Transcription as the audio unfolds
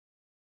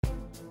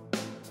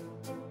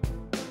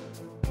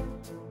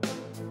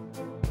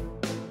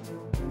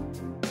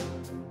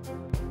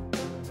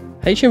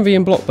HMV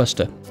and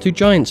Blockbuster, two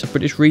giants of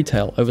British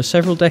retail over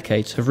several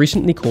decades, have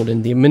recently called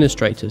in the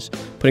administrators,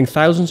 putting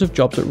thousands of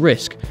jobs at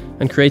risk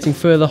and creating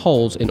further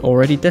holes in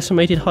already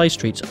decimated high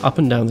streets up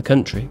and down the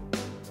country.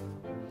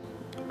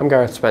 I'm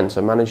Gareth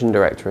Spencer, Managing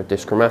Director at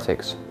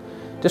Dischromatics.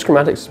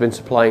 Dischromatics has been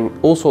supplying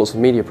all sorts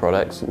of media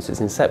products since its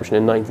inception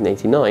in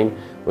 1989,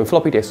 when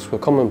floppy disks were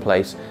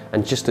commonplace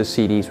and just as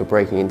CDs were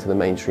breaking into the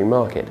mainstream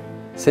market.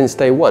 Since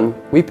day one,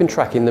 we've been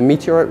tracking the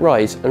meteoric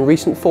rise and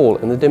recent fall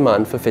in the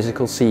demand for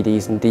physical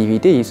CDs and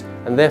DVDs,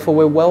 and therefore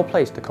we're well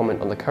placed to comment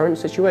on the current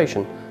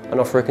situation and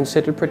offer a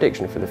considered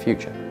prediction for the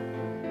future.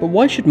 But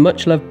why should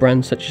much-loved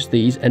brands such as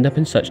these end up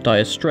in such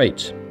dire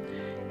straits?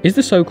 Is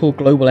the so-called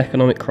global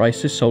economic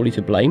crisis solely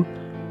to blame?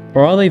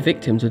 Or are they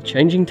victims of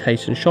changing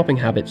tastes and shopping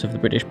habits of the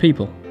British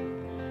people?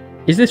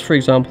 Is this, for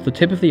example, the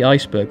tip of the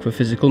iceberg for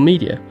physical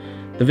media?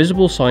 The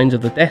visible signs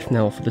of the death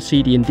knell for the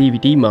CD and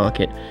DVD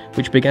market,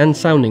 which began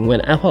sounding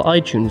when Apple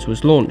iTunes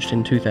was launched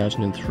in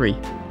 2003.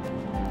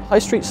 High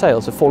street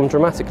sales have fallen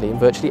dramatically in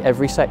virtually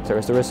every sector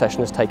as the recession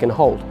has taken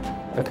hold.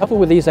 And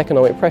coupled with these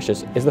economic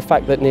pressures is the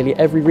fact that nearly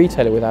every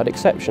retailer without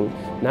exception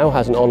now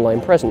has an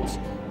online presence,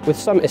 with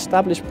some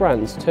established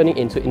brands turning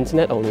into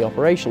internet-only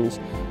operations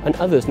and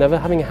others never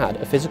having had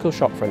a physical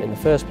shopfront in the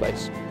first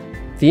place.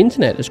 The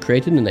internet has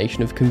created a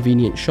nation of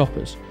convenient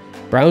shoppers,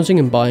 browsing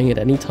and buying at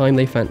any time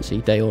they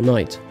fancy, day or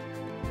night.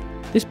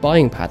 This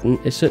buying pattern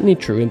is certainly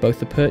true in both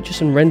the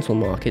purchase and rental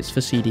markets for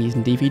CDs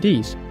and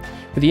DVDs,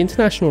 with the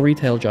international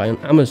retail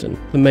giant Amazon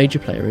the major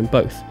player in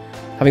both,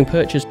 having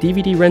purchased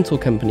DVD rental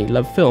company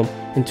Love Film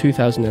in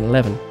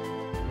 2011.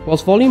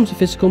 Whilst volumes of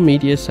physical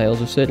media sales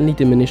have certainly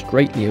diminished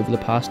greatly over the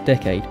past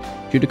decade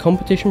due to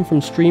competition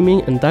from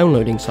streaming and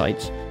downloading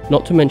sites,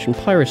 not to mention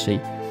piracy,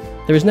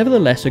 there is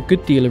nevertheless a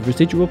good deal of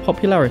residual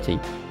popularity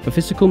for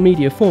physical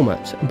media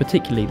formats, and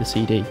particularly the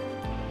CD.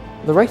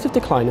 The rate of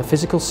decline of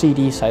physical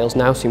CD sales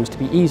now seems to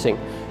be easing,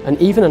 and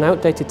even an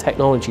outdated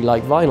technology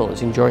like vinyl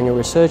is enjoying a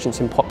resurgence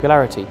in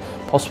popularity,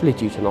 possibly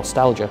due to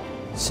nostalgia.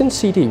 Since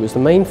CD was the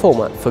main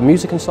format for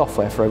music and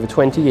software for over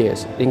 20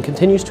 years, it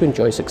continues to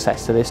enjoy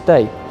success to this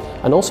day,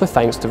 and also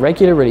thanks to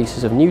regular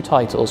releases of new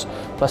titles,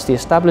 plus the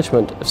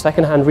establishment of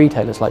second-hand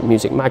retailers like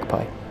Music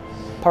Magpie.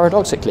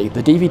 Paradoxically,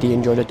 the DVD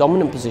enjoyed a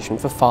dominant position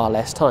for far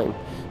less time,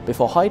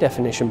 before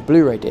high-definition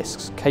Blu-ray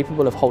discs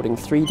capable of holding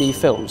 3D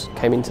films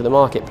came into the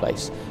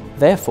marketplace.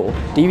 Therefore,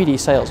 DVD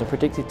sales are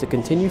predicted to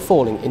continue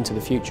falling into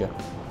the future.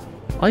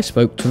 I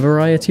spoke to a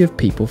variety of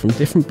people from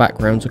different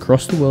backgrounds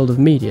across the world of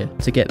media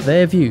to get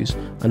their views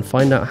and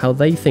find out how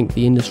they think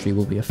the industry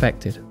will be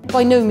affected.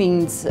 By no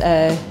means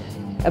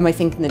am I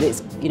thinking that it's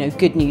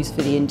good news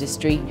for the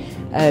industry.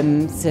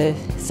 It's a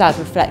sad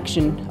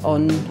reflection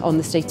on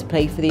the state of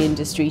play for the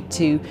industry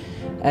to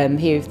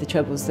hear of the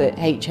troubles that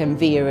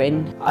HMV are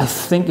in. I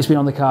think it's been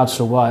on the cards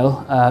for a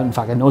while. In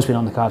fact, I know it's been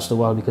on the cards for a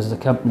while because as a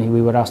company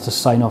we were asked to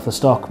sign off the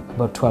stock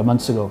about 12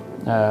 months ago.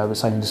 We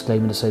signed a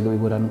disclaimer to say that we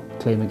wouldn't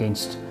claim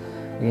against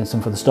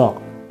them for the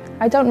stock.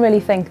 I don't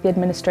really think the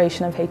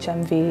administration of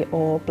HMV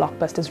or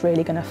Blockbuster is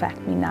really going to affect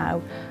me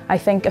now. I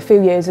think a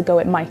few years ago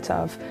it might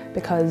have,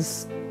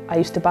 because I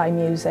used to buy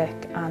music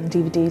and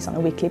DVDs on a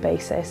weekly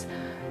basis,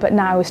 but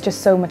now it's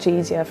just so much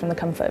easier from the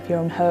comfort of your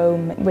own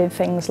home. With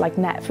things like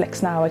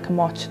Netflix now, I can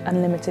watch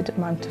unlimited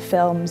amount of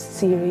films,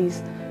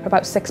 series for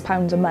about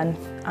 £6 a month,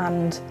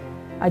 and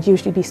I'd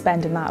usually be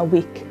spending that a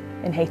week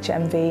in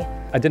HMV.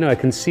 I don't know, I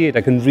can see it,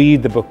 I can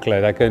read the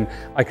booklet, I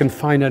can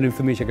find out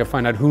information, I can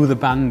find out who the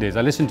band is.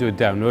 I listen to a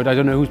download, I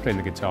don't know who's playing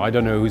the guitar, I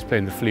don't know who's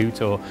playing the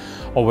flute or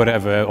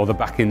whatever, or the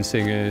backing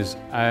singers.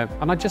 And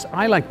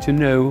I like to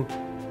know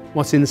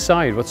what's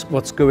inside,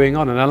 what's going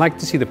on, and I like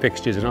to see the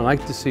pictures and I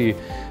like to see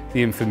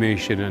the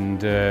information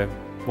and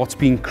what's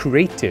being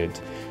created.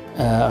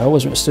 I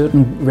always remember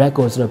certain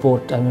records that I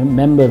bought. I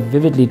remember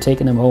vividly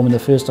taking them home and the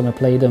first time I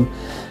played them,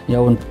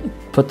 and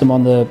put them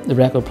on the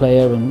record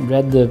player and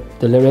read the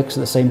lyrics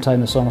at the same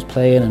time the song was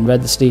playing and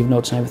read the sleeve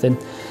notes and everything.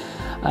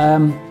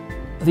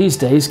 These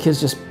days,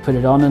 kids just put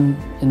it on and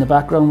in the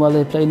background while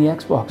they're playing the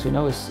Xbox.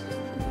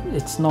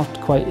 It's not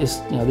quite.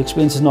 The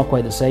experience is not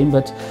quite the same,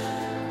 but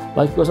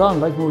life goes on,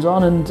 life moves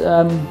on, and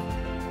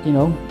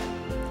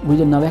we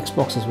didn't have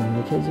Xboxes when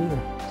we were kids either.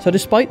 So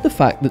despite the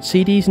fact that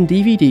CDs and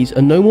DVDs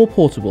are no more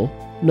portable,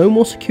 no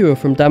more secure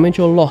from damage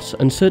or loss,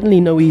 and certainly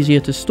no easier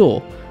to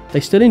store, they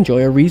still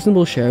enjoy a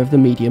reasonable share of the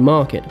media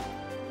market.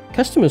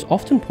 Customers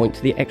often point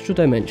to the extra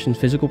dimensions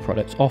physical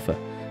products offer,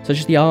 such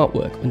as the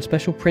artwork and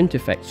special print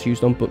effects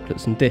used on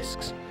booklets and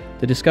discs,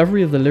 the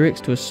discovery of the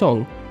lyrics to a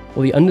song,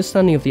 or the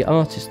understanding of the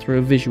artist through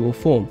a visual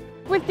form.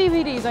 With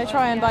DVDs, I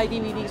try and buy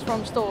DVDs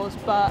from stores,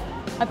 but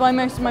I buy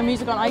most of my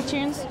music on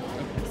iTunes,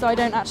 so I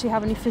don't actually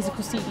have any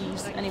physical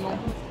CDs anymore.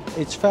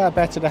 It's far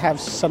better to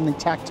have something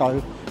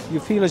tactile. You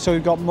feel as though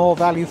you've got more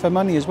value for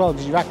money as well,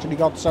 because you've actually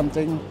got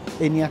something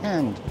in your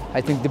hand.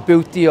 I think the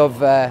beauty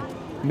of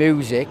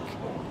music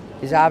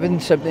is having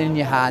something in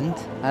your hand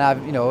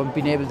and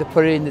being able to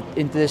put it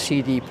into the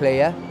CD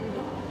player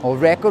or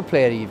record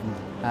player even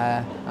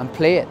and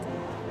play it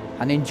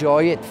and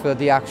enjoy it for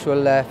the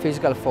actual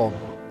physical form.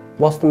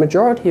 Whilst the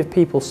majority of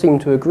people seem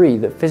to agree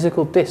that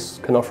physical discs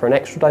can offer an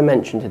extra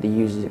dimension to the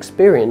user's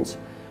experience,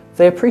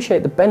 they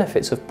appreciate the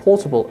benefits of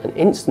portable and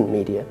instant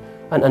media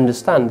and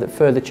understand that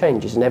further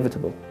change is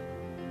inevitable.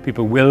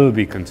 People will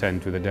be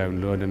content with a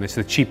download, and it's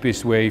the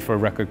cheapest way for a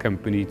record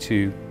company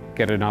to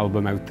get an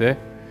album out there.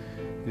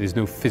 There's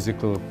no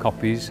physical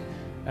copies.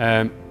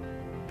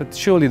 But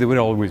surely there will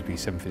always be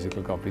some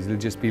physical copies. There'll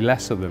just be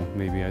less of them,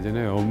 maybe, I don't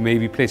know. Or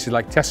maybe places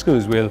like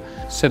Tesco's will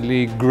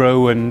suddenly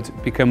grow and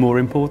become more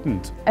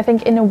important. I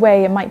think in a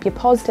way it might be a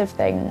positive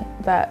thing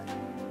that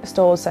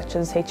stores such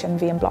as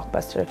HMV and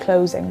Blockbuster are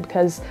closing,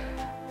 because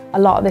a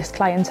lot of this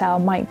clientele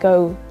might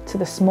go to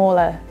the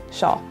smaller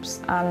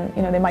shops, and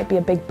there might be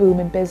a big boom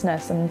in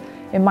business, and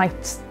it might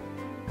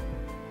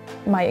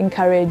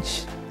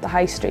encourage the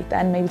high street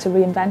then maybe to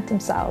reinvent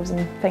themselves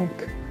and think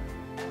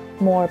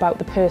more about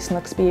the personal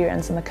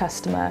experience and the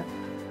customer.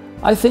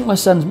 I think my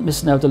son's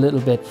missing out a little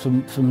bit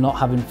from not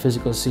having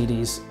physical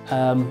CDs.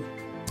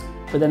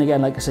 But then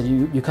again, like I said,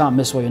 you can't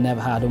miss what you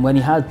never had. And when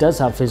he does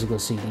have physical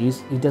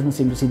CDs, he doesn't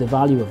seem to see the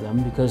value of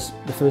them, because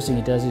the first thing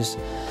he does is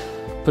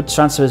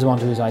transfers them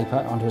onto his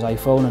iPad, onto his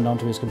iPhone and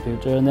onto his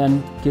computer, and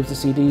then gives the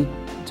CD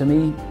to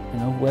me,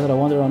 whether I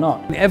want it or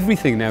not.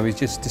 Everything now is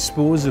just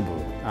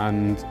disposable,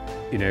 and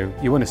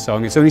you want a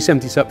song, it's only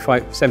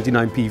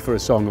 79p for a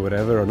song or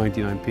whatever, or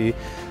 99p,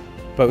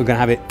 but we're going to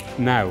have it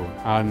now,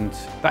 and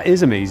that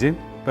is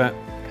amazing, but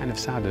kind of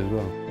sad as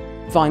well.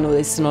 Vinyl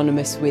is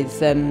synonymous with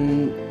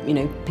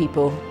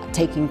people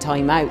taking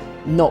time out,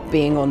 not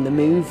being on the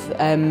move,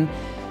 and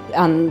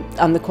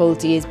the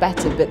quality is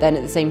better, but then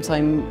at the same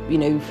time,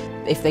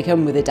 if they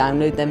come with a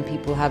download, then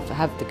people have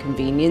the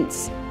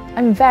convenience.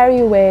 I'm very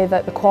aware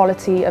that the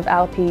quality of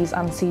LPs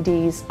and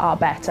CDs are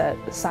better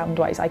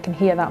sound-wise. I can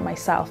hear that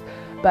myself,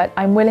 but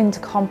I'm willing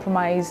to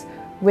compromise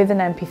with an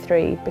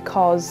MP3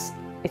 because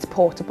it's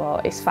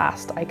portable, it's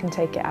fast, I can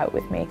take it out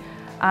with me.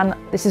 And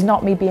this is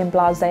not me being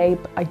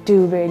blasé, I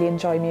do really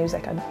enjoy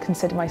music. I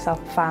consider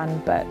myself a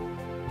fan, but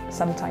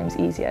sometimes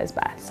easier is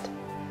best.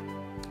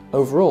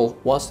 Overall,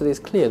 whilst it is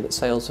clear that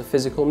sales of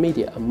physical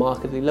media are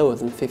markedly lower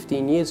than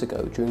 15 years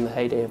ago during the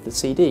heyday of the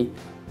CD,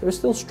 there is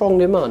still strong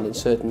demand in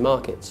certain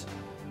markets.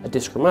 At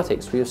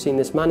Dischromatics, we have seen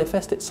this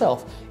manifest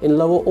itself in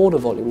lower order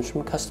volumes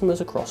from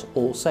customers across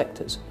all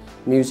sectors: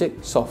 music,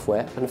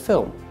 software and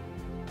film.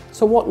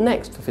 So what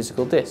next for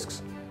physical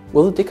discs?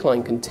 Will the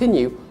decline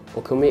continue,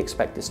 or can we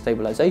expect a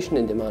stabilisation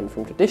in demand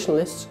from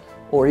traditionalists,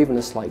 or even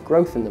a slight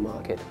growth in the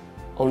market?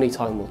 Only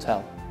time will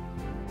tell.